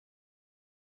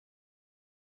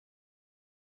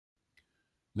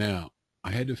Now,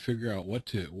 I had to figure out what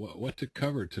to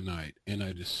cover tonight, and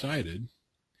I decided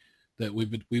that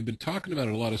we've been talking about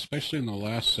it a lot, especially in the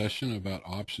last session about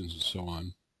options and so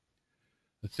on.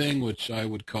 A thing which I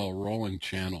would call rolling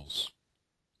channels.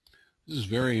 This is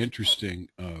very interesting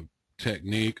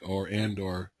technique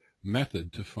or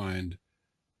method to find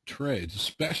trades,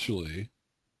 especially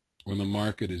when the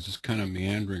market is just kind of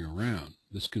meandering around.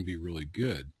 This can be really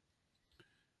good.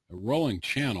 A rolling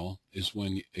channel is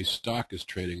when a stock is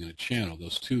trading in a channel.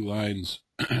 Those two lines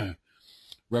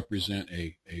represent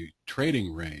a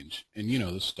trading range. And,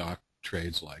 the stock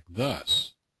trades like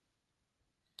thus.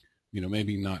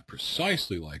 Maybe not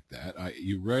precisely like that.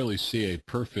 You rarely see a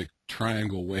perfect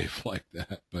triangle wave like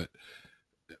that, but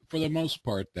for the most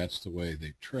part, that's the way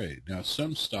they trade. Now,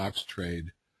 some stocks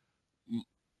trade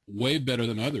way better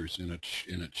than others in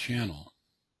a channel,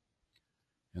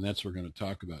 and that's what we're going to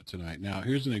talk about tonight. Now,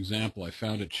 here's an example. I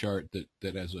found a chart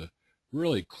that has a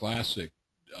really classic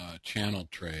channel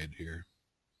trade here.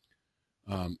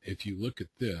 If you look at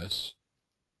this,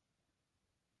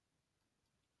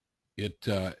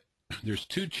 there's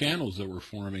two channels that were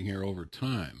forming here over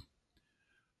time.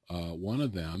 One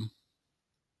of them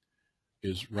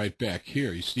is right back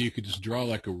here. You see, you could just draw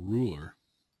like a ruler.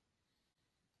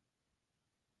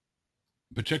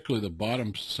 Particularly the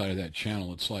bottom side of that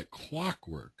channel, it's like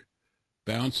clockwork.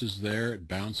 Bounces there, it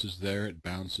bounces there, it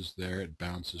bounces there, it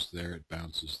bounces there, it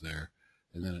bounces there,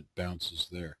 and then it bounces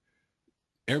there.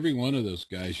 Every one of those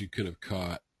guys you could have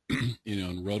caught,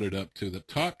 and wrote it up to the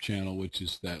top channel, which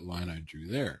is that line I drew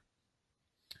there.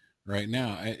 Right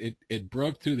now, it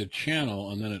broke through the channel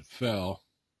and then it fell,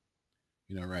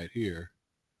 right here.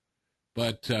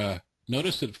 But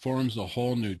notice it forms a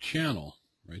whole new channel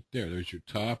right there. There's your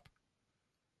top,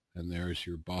 and there's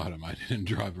your bottom. I didn't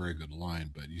draw a very good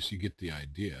line, but you get the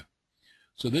idea.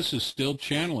 So this is still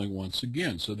channeling once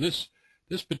again. So this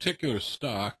particular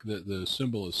stock, the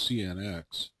symbol is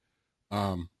CNX,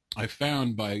 I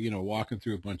found by walking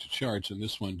through a bunch of charts, and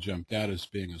this one jumped out as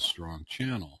being a strong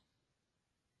channel.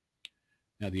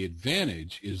 Now the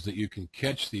advantage is that you can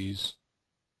catch these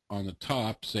on the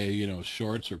top, say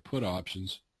shorts or put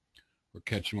options, or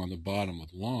catch them on the bottom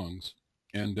with longs,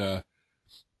 and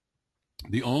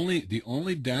the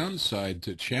only downside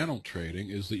to channel trading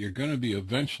is that you're going to be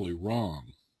eventually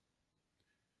wrong.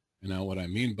 And now what I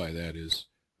mean by that is,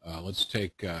 let's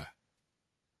take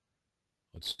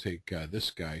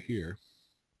this guy here.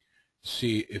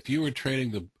 See, if you were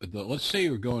trading let's say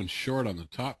you were going short on the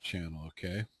top channel,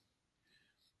 okay?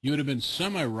 You would have been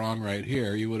semi-wrong right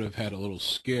here. You would have had a little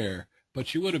scare,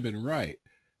 but you would have been right.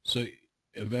 So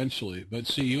eventually, but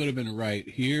see, you would have been right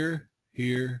here,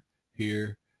 here,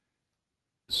 here,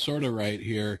 sort of right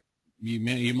here.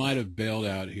 You might have bailed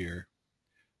out here,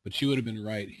 but you would have been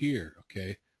right here,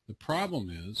 okay? The problem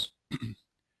is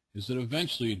is that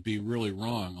eventually you'd be really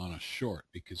wrong on a short,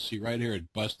 because see right here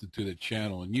it busted through the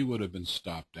channel and you would have been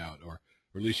stopped out, or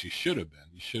at least you should have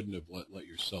been. You shouldn't have let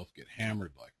yourself get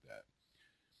hammered like that.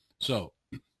 So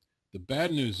the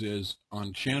bad news is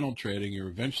on channel trading you're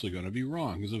eventually going to be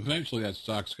wrong, because eventually that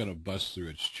stock's going to bust through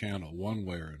its channel one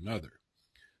way or another.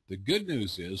 The good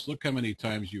news is, look how many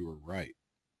times you were right.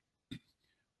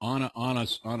 On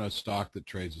a stock that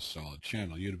trades a solid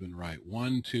channel, you'd have been right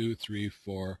 1, 2, 3,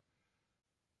 4.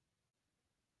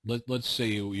 Let's say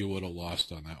you would have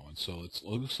lost on that one. So it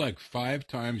looks like 5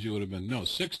 times you would have been, no,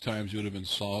 6 times you would have been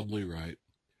solidly right,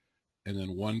 and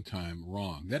then 1 time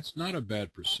wrong. That's not a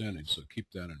bad percentage, so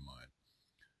keep that in mind.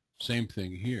 Same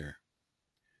thing here.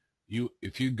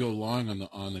 If you go long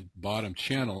on the bottom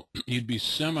channel, you'd be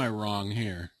semi-wrong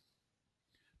here.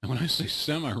 And when I say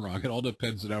semi-wrong, it all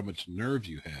depends on how much nerve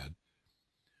you had,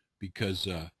 because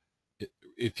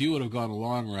if you would have gone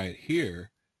long right here,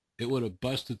 it would have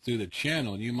busted through the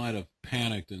channel, and you might have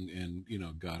panicked and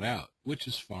got out, which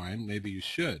is fine. Maybe you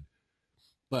should.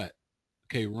 But,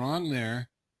 okay, wrong there.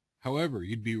 However,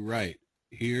 you'd be right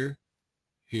here,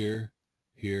 here,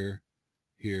 here,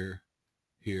 here,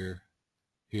 here,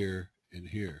 here, and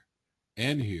here,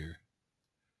 and here.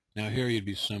 Now here you'd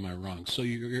be semi-wrong. So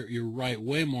you're right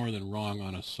way more than wrong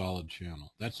on a solid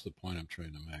channel. That's the point I'm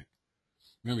trying to make.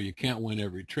 Remember, you can't win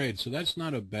every trade, so that's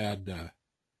not a bad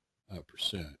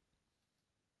percent.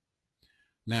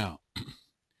 Now,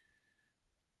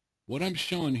 what I'm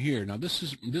showing here, now this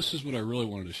is what I really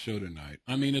wanted to show tonight.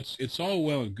 I mean, it's all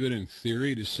well and good in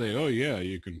theory to say, oh yeah,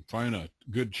 you can find a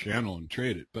good channel and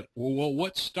trade it. But well,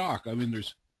 what stock? I mean,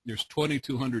 there's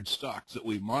 2,200 stocks that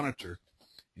we monitor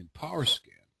in PowerScan.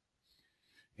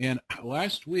 And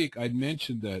last week I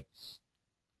mentioned that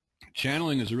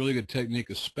channeling is a really good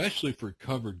technique, especially for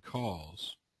covered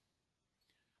calls,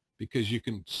 because you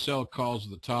can sell calls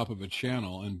at the top of a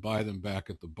channel and buy them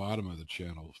back at the bottom of the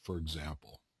channel, for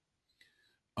example.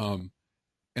 And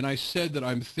I said that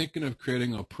I'm thinking of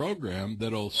creating a program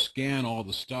that'll scan all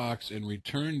the stocks and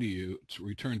return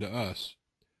to us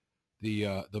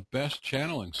the best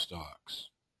channeling stocks.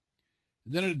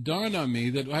 And then it dawned on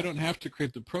me that I don't have to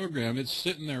create the program. It's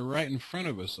sitting there right in front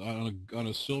of us on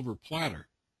a silver platter.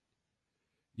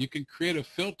 You can create a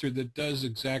filter that does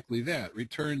exactly that,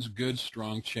 returns good,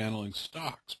 strong channeling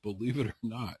stocks, believe it or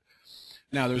not.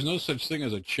 Now, there's no such thing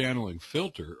as a channeling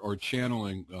filter or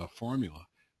channeling formula.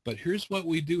 But here's what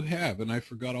we do have, and I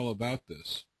forgot all about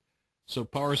this. So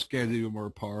PowerScan is even more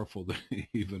powerful than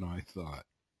even I thought.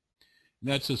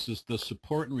 And that's just the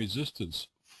support and resistance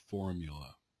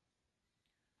formula.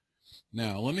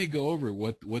 Now, let me go over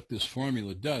what this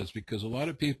formula does, because a lot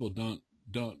of people don't,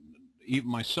 even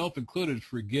myself included,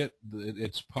 forget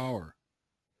its power.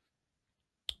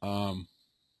 Let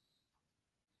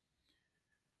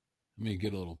me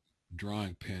get a little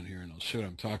drawing pen here, and I'll show what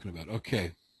I'm talking about.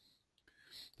 Okay.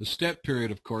 The step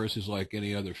period, of course, is like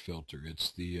any other filter.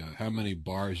 It's the how many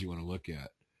bars you want to look at.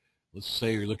 Let's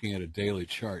say you're looking at a daily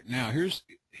chart. Now, here's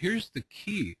the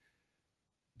key.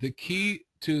 The key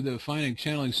to the finding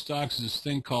channeling stocks is this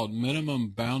thing called minimum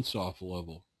bounce off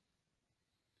level.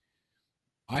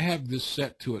 I have this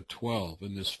set to a 12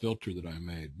 in this filter that I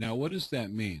made. Now, what does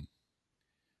that mean?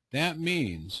 That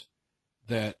means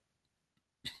that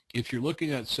if you're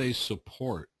looking at, say,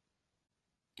 support,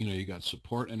 you know, you got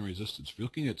support and resistance. If you're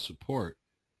looking at support,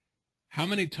 how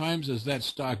many times has that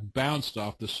stock bounced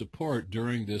off the support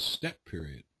during this step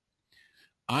period?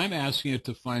 I'm asking it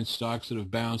to find stocks that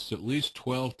have bounced at least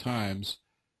 12 times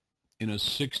in a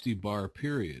 60-bar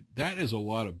period. That is a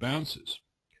lot of bounces.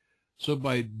 So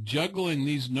by juggling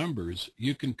these numbers,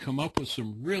 you can come up with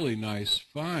some really nice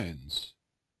finds.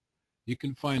 You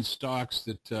can find stocks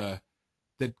that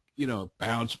you know,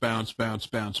 bounce, bounce, bounce,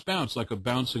 bounce, bounce, like a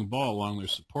bouncing ball along their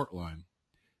support line.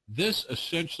 This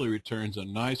essentially returns a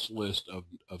nice list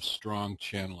of strong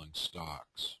channeling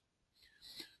stocks.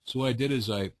 So what I did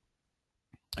is I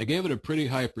gave it a pretty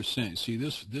high percent. See,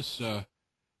 this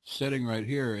setting right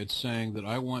here, it's saying that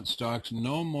I want stocks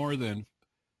no more than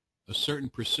a certain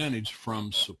percentage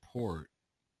from support.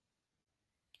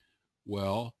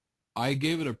 Well, I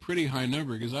gave it a pretty high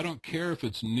number because I don't care if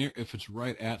it's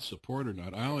right at support or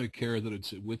not. I only care that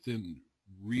it's within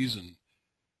reason,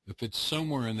 if it's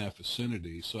somewhere in that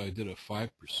vicinity. So I did a 5%.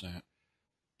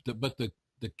 But the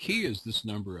key is this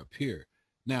number up here.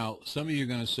 Now, some of you are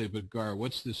going to say, but Gar,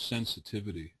 what's this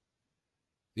sensitivity?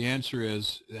 The answer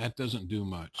is that doesn't do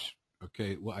much.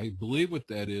 Okay, well, I believe what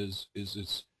that is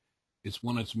it's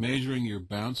when it's measuring your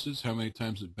bounces, how many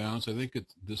times it bounced. I think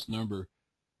it's this number.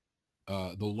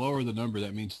 The lower the number,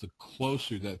 that means the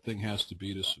closer that thing has to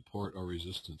be to support or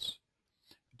resistance.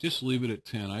 Just leave it at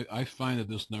 10. I find that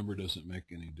this number doesn't make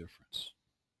any difference.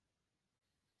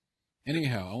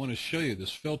 Anyhow, I want to show you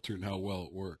this filter and how well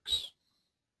it works.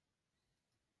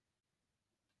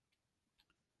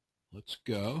 Let's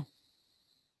go.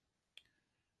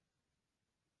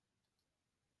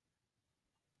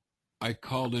 I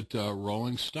called it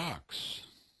Rolling Stocks.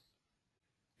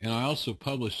 And I also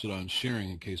published it on sharing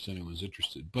in case anyone's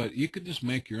interested. But you could just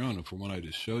make your own from what I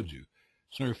just showed you.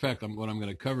 As a matter of fact, what I'm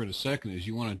going to cover in a second is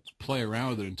you want to play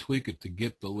around with it and tweak it to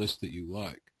get the list that you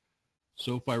like.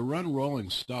 So if I run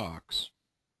Rolling Stocks,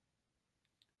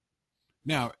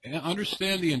 now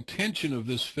understand the intention of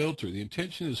this filter. The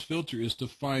intention of this filter is to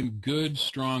find good,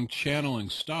 strong channeling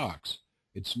stocks.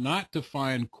 It's not to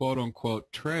find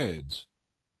quote-unquote trades.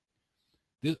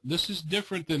 This is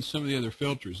different than some of the other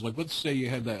filters. Like, let's say you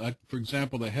had that, like, for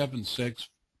example, the Heaven's Sakes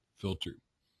filter.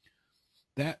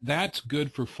 That's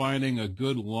good for finding a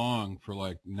good long for,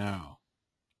 like, now.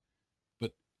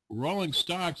 But rolling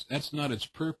stocks, that's not its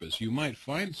purpose. You might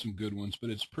find some good ones,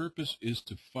 but its purpose is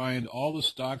to find all the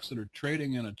stocks that are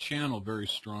trading in a channel very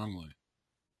strongly.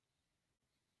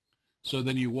 So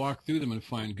then you walk through them and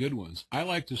find good ones. I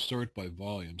like to sort by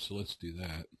volume, so let's do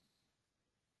that.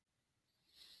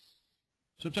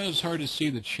 Sometimes it's hard to see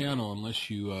the channel unless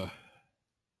you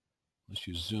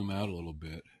zoom out a little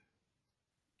bit.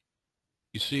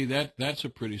 You see that's a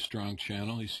pretty strong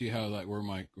channel. You see how that where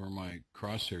my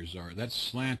crosshairs are. That's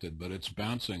slanted, but it's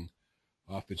bouncing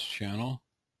off its channel.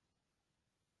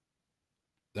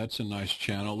 That's a nice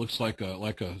channel. It looks like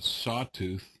a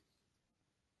sawtooth.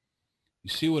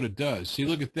 You see what it does. See,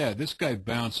 look at that. This guy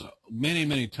bounced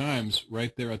many times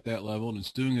right there at that level, and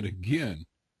it's doing it again.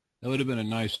 That would have been a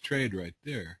nice trade right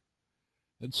there.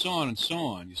 And so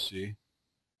on, you see.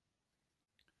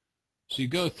 So you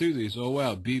go through these. Oh,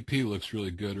 wow, BP looks really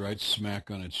good, right?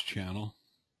 Smack on its channel.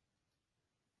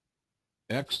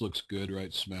 X looks good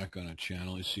right smack on a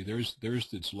channel. You see, there's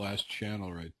its last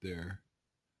channel right there.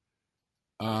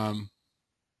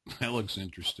 That looks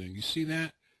interesting. You see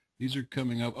that? These are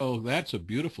coming up. Oh, that's a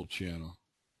beautiful channel.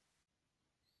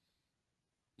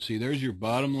 See, there's your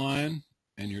bottom line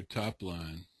and your top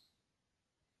line.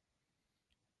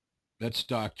 That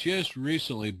stock just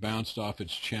recently bounced off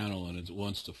its channel and it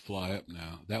wants to fly up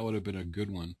now. That would have been a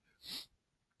good one.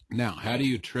 Now, how do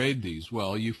you trade these?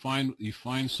 Well, you find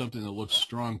something that looks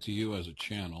strong to you as a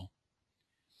channel,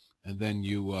 and then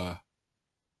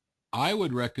I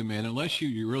would recommend, unless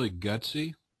you're really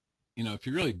gutsy, if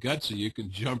you're really gutsy, you can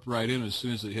jump right in as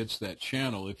soon as it hits that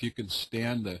channel. If you can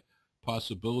stand the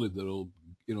possibility that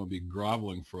it'll be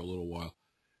groveling for a little while.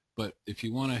 But if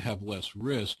you want to have less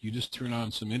risk, you just turn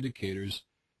on some indicators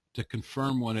to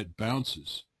confirm when it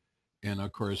bounces. And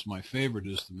of course, my favorite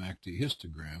is the MACD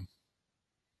histogram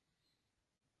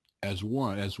as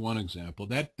one example.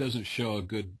 That doesn't show a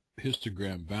good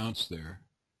histogram bounce there,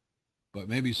 but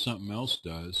maybe something else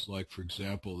does, like, for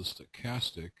example, the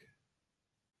stochastic.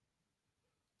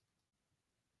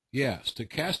 Yeah,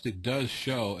 stochastic does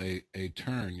show a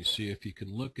turn. You see, if you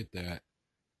can look at that,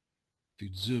 if you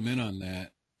zoom in on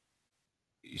that,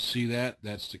 you see that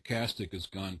stochastic has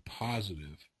gone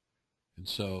positive. And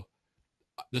so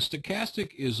the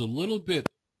stochastic is a little bit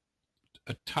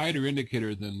a tighter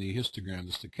indicator than the histogram.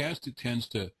 The stochastic tends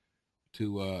to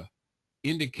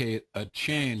indicate a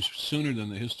change sooner than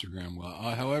the histogram will.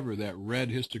 However, that red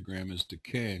histogram is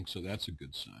decaying, so that's a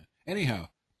good sign. Anyhow,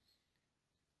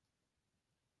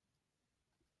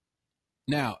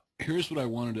 now here's what I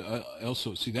wanted to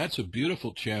also see. That's a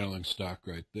beautiful channeling stock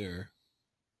right there.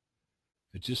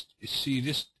 It just, you see,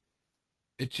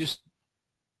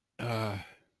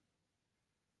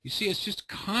 it's just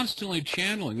constantly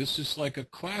channeling. This is like a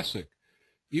classic.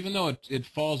 Even though it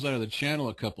falls out of the channel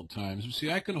a couple times. You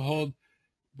see, I can hold,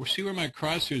 see where my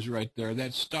crosshairs right there?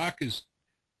 That stock is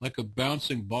like a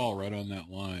bouncing ball right on that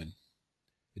line.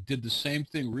 It did the same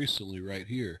thing recently right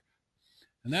here.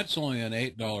 And that's only an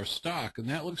 $8 stock, and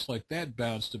that looks like that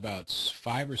bounced about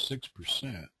 5 or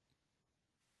 6%.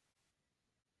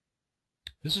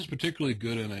 This is particularly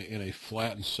good in a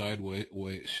flat and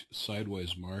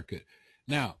sideways market.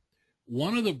 Now,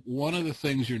 one of the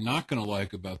things you're not going to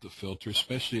like about the filter,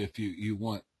 especially if you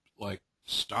want like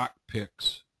stock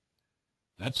picks,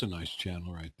 that's a nice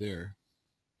channel right there.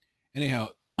 Anyhow,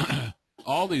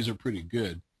 all these are pretty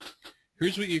good.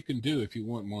 Here's what you can do if you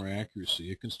want more accuracy.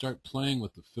 You can start playing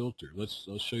with the filter.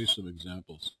 I'll show you some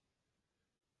examples.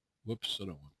 Whoops, I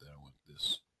don't want that. I want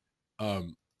this.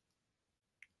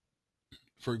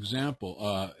 For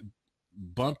example,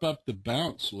 bump up the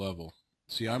bounce level.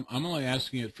 See, I'm only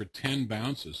asking it for 10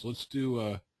 bounces. Let's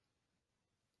do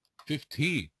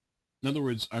 15. In other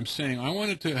words, I'm saying I want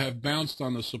it to have bounced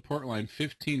on the support line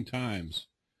 15 times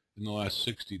in the last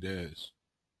 60 days.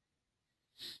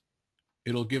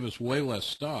 It'll give us way less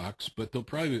stocks, but they'll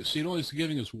probably, see, it only is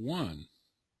giving us one.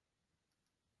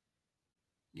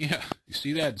 Yeah, you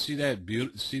see that? See that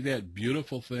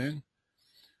beautiful thing?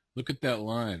 Look at that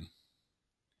line.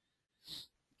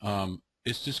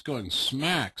 It's just going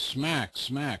smack, smack,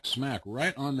 smack, smack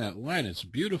right on that line. It's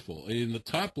beautiful. In the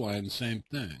top line, the same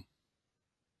thing.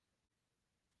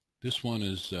 This one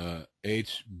is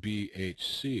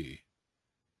HBHC.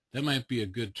 That might be a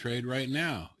good trade right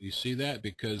now. You see that?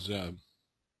 Because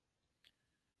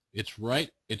it's right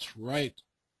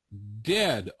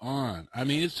dead on. I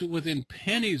mean, it's within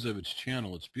pennies of its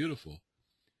channel. It's beautiful.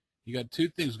 You got two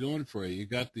things going for you. You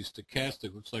got the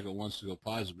stochastic, looks like it wants to go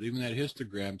positive, but even that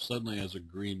histogram suddenly has a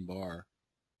green bar.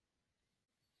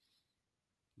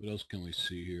 What else can we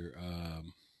see here?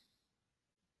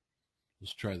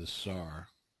 Let's try the SAR.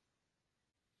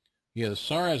 Yeah, the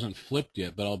SAR hasn't flipped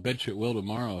yet, but I'll bet you it will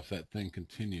tomorrow if that thing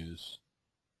continues.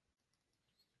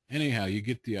 Anyhow, you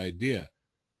get the idea.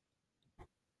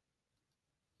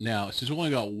 Now, since we've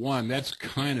only got one, that's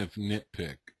kind of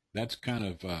nitpick. That's kind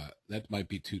of, that might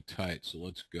be too tight, so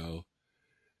let's go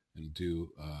and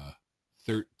do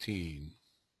 13,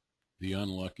 the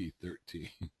unlucky 13.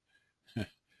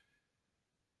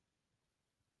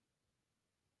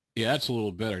 Yeah, that's a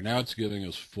little better. Now it's giving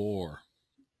us 4.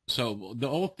 So the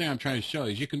whole thing I'm trying to show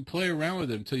is you can play around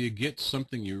with it until you get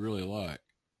something you really like.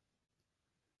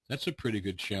 That's a pretty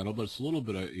good channel, but it's a little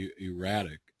bit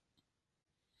erratic.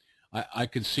 I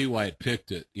can see why it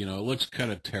picked it. You know, it looks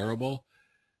kind of terrible,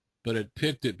 but it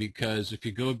picked it because if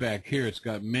you go back here, it's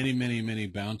got many, many, many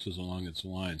bounces along its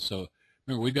line. So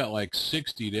remember, we got like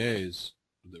 60 days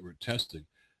that we're testing.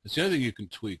 That's the other thing you can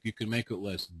tweak. You can make it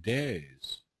less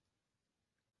days.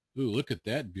 Ooh, look at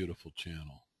that beautiful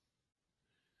channel.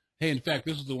 Hey, in fact,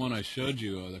 this is the one I showed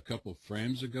you a couple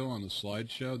frames ago on the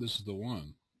slideshow. This is the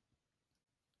one.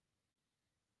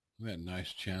 Look at that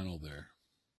nice channel there.